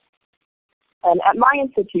Michigan. And at my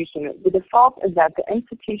institution, the default is that the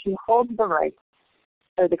institution holds the rights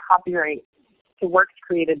or the copyright to works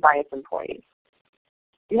created by its employees.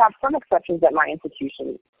 We have some exceptions at my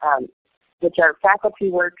institution, which are faculty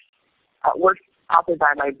works, works authored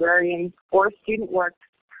by librarians, or student works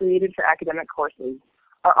created for academic courses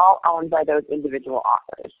are all owned by those individual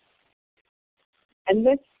authors. And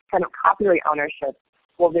this kind of copyright ownership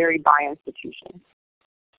will vary by institution.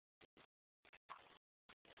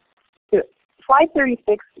 So slide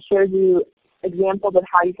 36 shows you examples of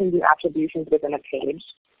how you can do attributions within a page.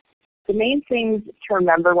 The main things to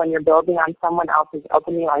remember when you're building on someone else's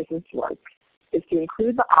openly licensed work is to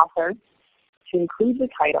include the author, to include the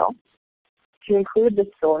title, to include the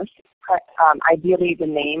source, ideally the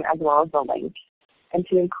name as well as the link, and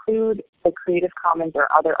to include the Creative Commons or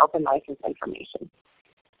other open license information.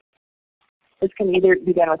 This can either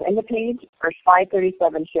be done within the page, or slide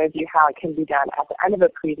 37 shows you how it can be done at the end of a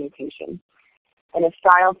presentation in a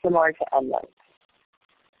style similar to EndNote.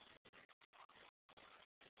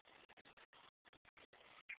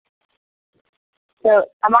 So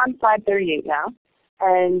I'm on slide 38 now,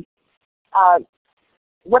 and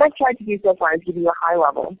what I've tried to do so far is give you a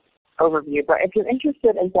high-level overview, but if you're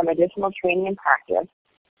interested in some additional training and practice,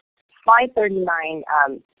 slide 39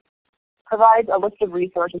 provides a list of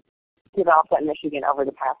resources developed at Michigan over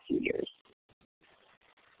the past few years.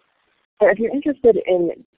 So if you're interested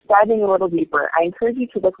in diving a little deeper, I encourage you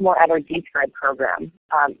to look more at our Describe program,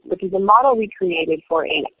 which is a model we created for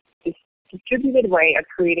a distributed way of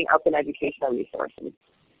creating open educational resources.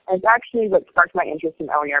 And it's actually what sparked my interest in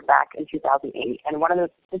OER back in 2008, and one of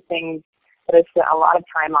the things that I spent a lot of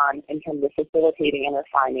time on in terms of facilitating and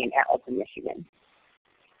refining at Open Michigan.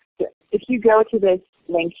 So if you go to this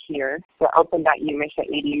link here, the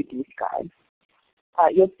open.umich.edu Describe,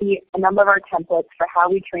 you'll see a number of our templates for how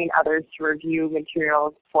we train others to review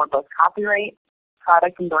materials for both copyright,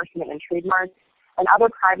 product endorsement and trademark, and other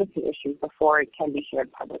privacy issues before it can be shared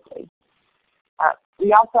publicly.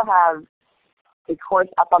 We also have a course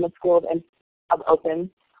up on the School of Open,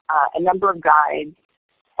 a number of guides,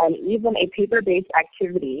 and even a paper-based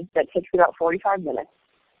activity that takes about 45 minutes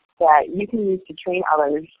that you can use to train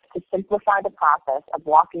others to simplify the process of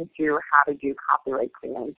walking through how to do copyright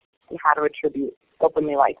clearance and how to attribute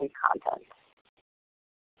openly licensed content.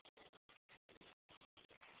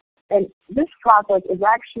 And this process is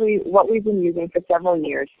actually what we've been using for several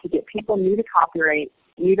years to get people new to copyright,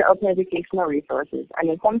 new to open educational resources, and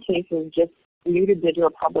in some cases just new to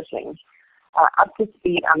digital publishing, up to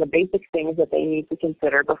speed on the basic things that they need to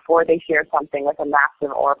consider before they share something with a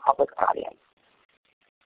massive or a public audience.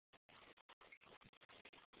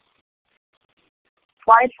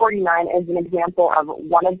 Slide 49 is an example of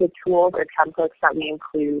one of the tools or templates that we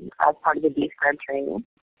include as part of the Describe training.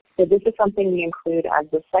 So this is something we include as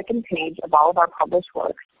the second page of all of our published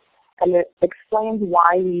works, and it explains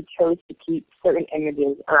why we chose to keep certain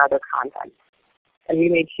images or other content. And we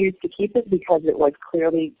may choose to keep it because it was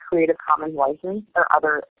clearly Creative Commons licensed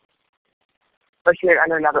or shared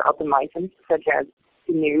under another open license, such as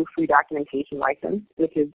the GNU Free Documentation License,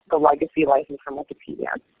 which is the legacy license from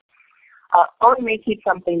Wikipedia. Or we may keep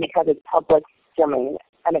something because it's public domain,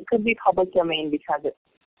 and it could be public domain because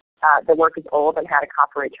the work is old and had a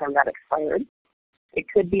copyright term that expired. It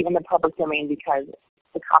could be in the public domain because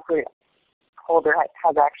the copyright holder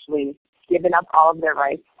has actually given up all of their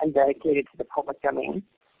rights and dedicated to the public domain.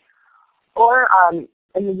 Or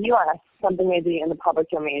in the U.S., something may be in the public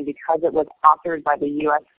domain because it was authored by the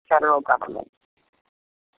U.S. federal government.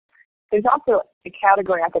 There's also a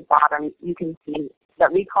category at the bottom you can see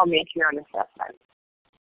that we call Make Your Own Assessment.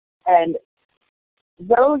 And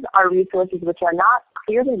those are resources which are not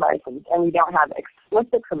clearly licensed and we don't have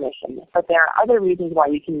explicit permission, but there are other reasons why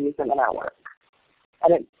we can use them in our work.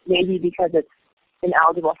 And it may be because it's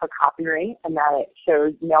ineligible for copyright and that it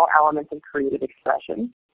shows no elements of creative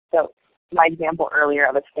expression. So my example earlier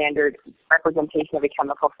of a standard representation of a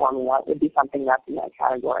chemical formula would be something that's in that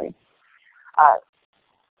category.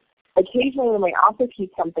 Occasionally we may also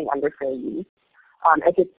keep something under fair use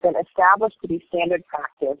if it's been established to be standard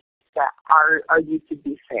practice that are used to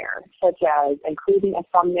be fair, such as including a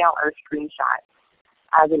thumbnail or a screenshot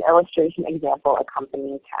as an illustration example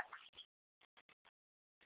accompanying text.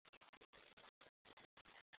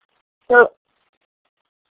 So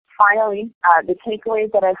finally, the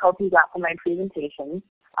takeaways that I hope you got from my presentation,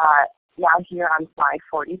 now here on slide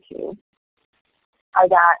 42, are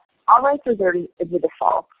that all rights reserved is the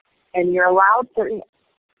default, and you're allowed certain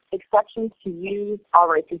exceptions to use all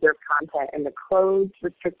rights reserved content in the closed,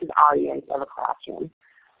 restricted audience of a classroom.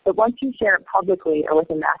 But once you share it publicly or with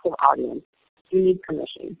a massive audience, you need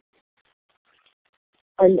permission.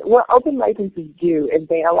 And what open licenses do is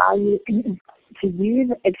they allow you to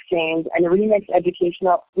use, exchange, and remix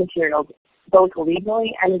educational materials both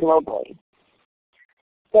legally and globally.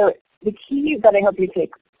 So the key that I hope you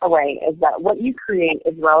take away is that what you create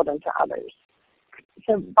is relevant to others.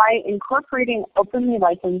 So by incorporating openly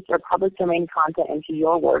licensed or public domain content into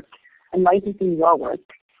your work and licensing your work,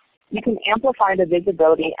 you can amplify the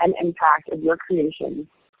visibility and impact of your creations,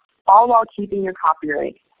 all while keeping your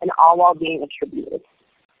copyright and all while being attributed.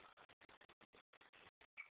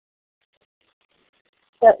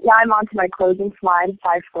 So now I'm on to my closing slide,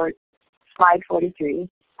 slide 43,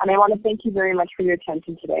 and I want to thank you very much for your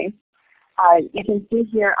attention today. You can see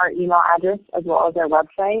here our email address as well as our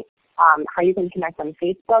website, how you can connect on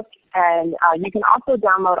Facebook, and you can also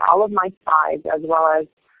download all of my slides as well as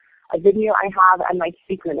a video I have and my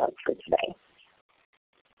speaker notes for today.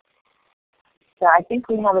 So I think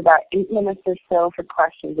we have about 8 minutes or so for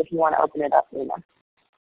questions if you want to open it up, Lena.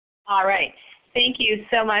 All right. Thank you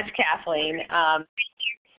so much, Kathleen.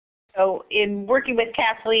 So in working with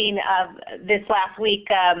Kathleen this last week,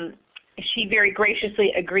 she very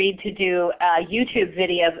graciously agreed to do a YouTube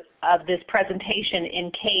video of this presentation in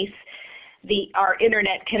case our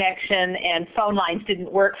internet connection and phone lines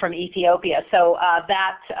didn't work from Ethiopia. So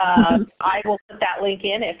I will put that link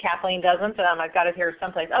in if Kathleen doesn't. I've got it here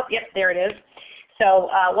someplace. Oh, yep, there it is. So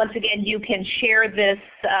once again, you can share this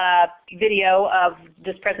video of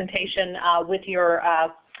this presentation with your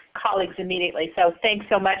colleagues immediately. So thanks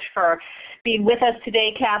so much for being with us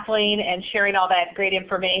today, Kathleen, and sharing all that great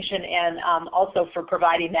information, and also for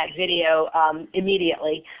providing that video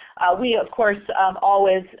immediately. We, of course,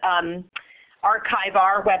 always archive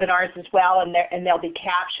our webinars as well, and they'll be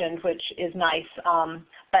captioned, which is nice,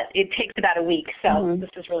 but it takes about a week, so this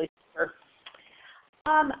is really super.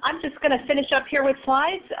 I'm just going to finish up here with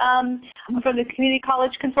slides from the Community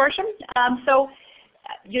College Consortium.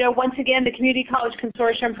 Once again, the Community College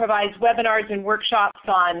Consortium provides webinars and workshops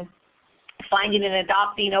on finding and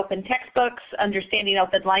adopting open textbooks, understanding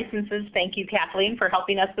open licenses. Thank you, Kathleen, for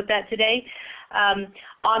helping us with that today.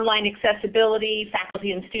 Online accessibility,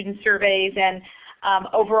 faculty and student surveys, and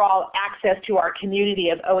overall access to our community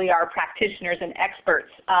of OER practitioners and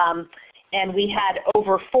experts. And we had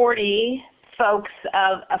over 40 folks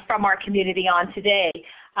from our community on today.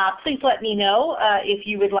 Please let me know if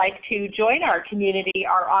you would like to join our community,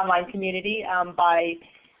 our online community, by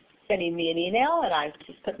sending me an email, and I've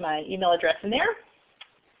just put my email address in there.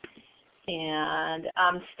 And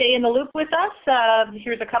stay in the loop with us.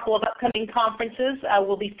 Here's a couple of upcoming conferences.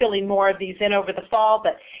 We'll be filling more of these in over the fall,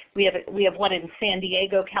 but we have one in San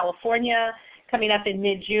Diego, California, coming up in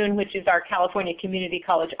mid-June, which is our California Community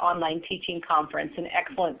College Online Teaching Conference, an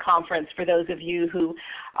excellent conference for those of you who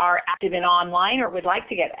are active in online or would like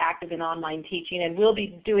to get active in online teaching. And we'll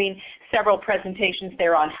be doing several presentations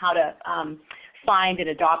there on how to find and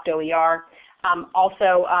adopt OER.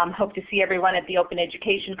 Also hope to see everyone at the Open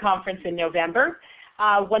Education Conference in November.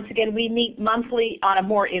 Once again, we meet monthly on a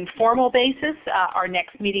more informal basis. Our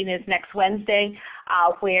next meeting is next Wednesday,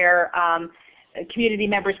 where community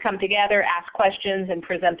members come together, ask questions, and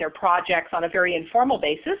present their projects on a very informal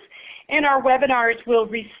basis. And our webinars will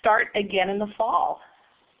restart again in the fall.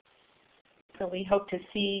 So we hope to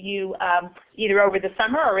see you either over the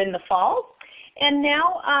summer or in the fall. And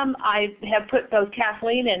now I have put both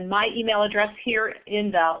Kathleen and my email address here in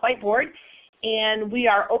the whiteboard, and we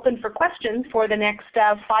are open for questions for the next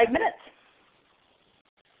 5 minutes.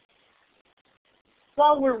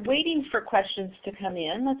 While we're waiting for questions to come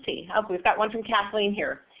in, let's see. Oh, we've got one from Kathleen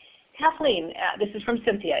here. Kathleen, this is from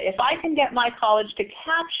Cynthia. If I can get my college to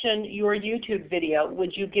caption your YouTube video,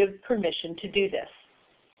 would you give permission to do this?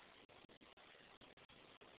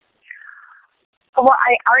 Well,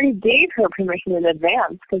 I already gave her permission in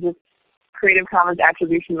advance because it's Creative Commons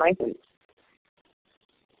Attribution License.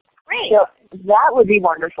 Great. So that would be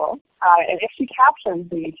wonderful. And if she captions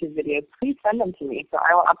the YouTube videos, please send them to me so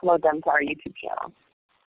I will upload them to our YouTube channel.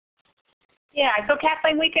 Yeah, so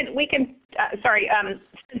Kathleen,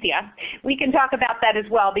 Cynthia, we can talk about that as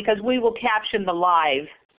well because we will caption this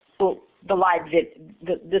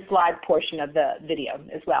live portion of the video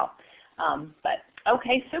as well.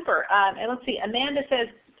 Okay, super. And let's see, Amanda says,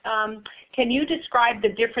 can you describe the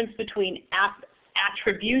difference between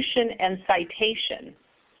attribution and citation?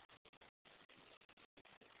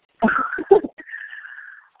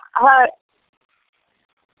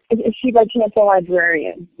 Is she by chance a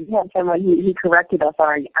librarian? We had someone who corrected us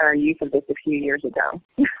on our use of this a few years ago.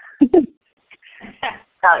 He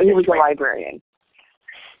was a librarian.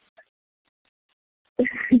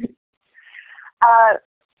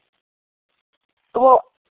 Well,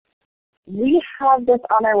 we have this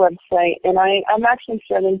on our website, and I'm actually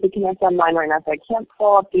struggling to connect online right now, so I can't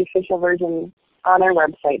pull up the official version on our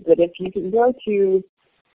website. But if you can go to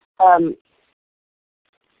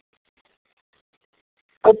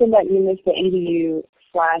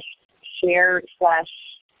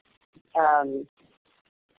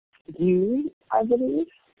open.unis.edu/share/view, I believe,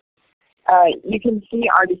 you can see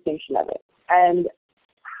our distinction of it. And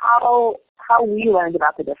how we learned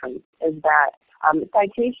about the difference is that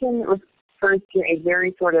citation refers to a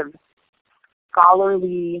very sort of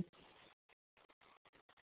scholarly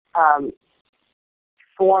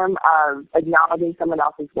form of acknowledging someone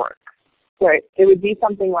else's work. So it would be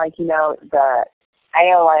something like, you know, the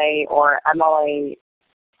ALA or MLA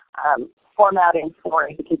formatting for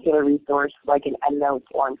a particular resource, like an endnote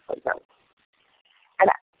or a footnote. And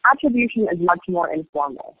attribution is much more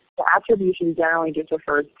informal. So attribution generally just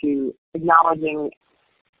refers to acknowledging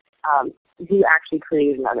who actually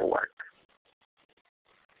created another work.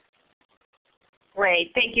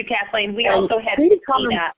 Great. Thank you, Kathleen. We also had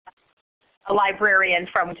Christina, a librarian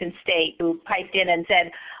from Washington State, who piped in and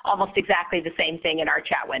said almost exactly the same thing in our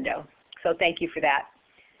chat window. So thank you for that.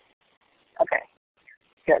 Okay,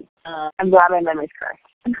 good. I'm glad my memory's correct.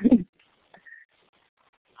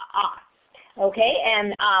 Okay,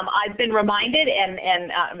 and I've been reminded,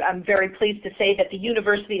 and I'm very pleased to say that the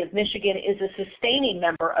University of Michigan is a sustaining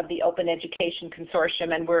member of the Open Education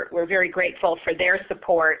Consortium, and we're very grateful for their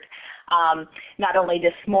support, not only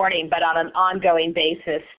this morning, but on an ongoing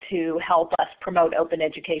basis to help us promote open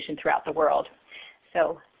education throughout the world.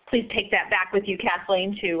 So please take that back with you,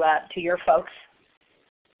 Kathleen, to your folks.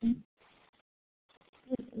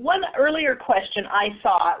 One earlier question I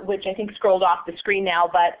saw, which I think scrolled off the screen now,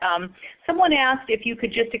 but someone asked if you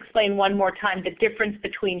could just explain one more time the difference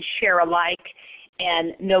between share alike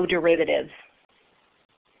and no derivatives.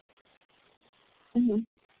 Mm-hmm.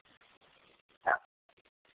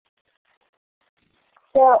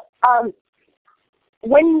 So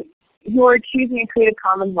when you're choosing a Creative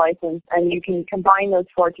Commons license and you can combine those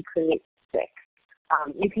four to create 6,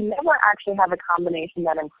 you can never actually have a combination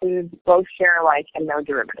that includes both share alike and no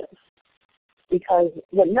derivatives. Because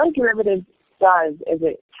what no derivatives does is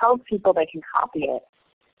it tells people they can copy it,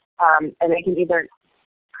 and they can either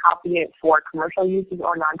copy it for commercial uses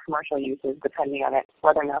or non-commercial uses, depending on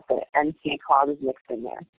whether or not the NC clause is mixed in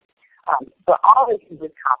there. But all they can do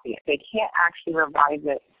is copy it. They can't actually revise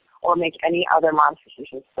it or make any other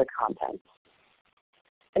modifications to the content.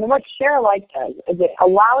 And what share alike does is it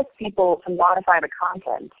allows people to modify the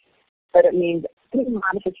content, but it means any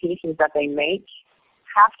modifications that they make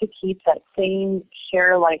have to keep that same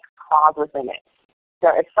share alike clause within it.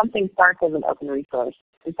 So if something starts as an open resource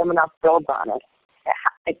and someone else builds on it,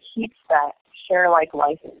 it keeps that share alike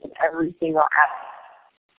license in every single aspect.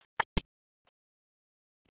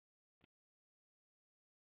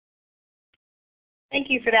 Thank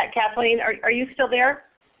you for that, Kathleen. Are you still there?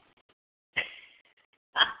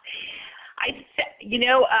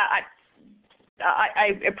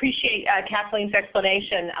 I appreciate Kathleen's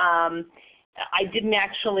explanation. I didn't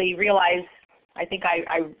actually realize, I think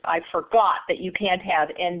I forgot that you can't have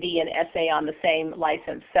ND and SA on the same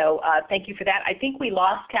license. So thank you for that. I think we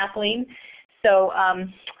lost Kathleen. So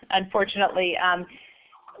unfortunately,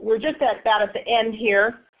 we're just about at the end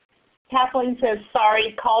here. Kathleen says,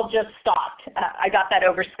 sorry, call just stopped. I got that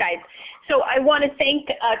over Skype. So I want to thank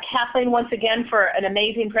Kathleen once again for an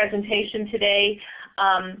amazing presentation today.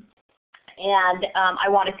 And I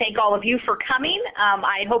want to thank all of you for coming.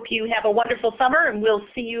 I hope you have a wonderful summer, and we'll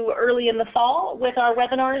see you early in the fall with our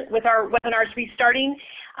webinars restarting.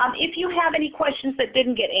 If you have any questions that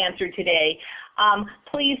didn't get answered today,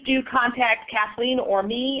 please do contact Kathleen or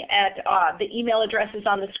me at the email addresses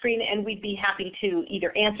on the screen, and we'd be happy to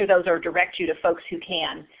either answer those or direct you to folks who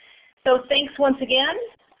can. So thanks once again.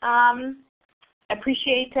 I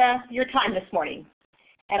appreciate your time this morning,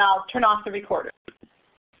 and I'll turn off the recorder.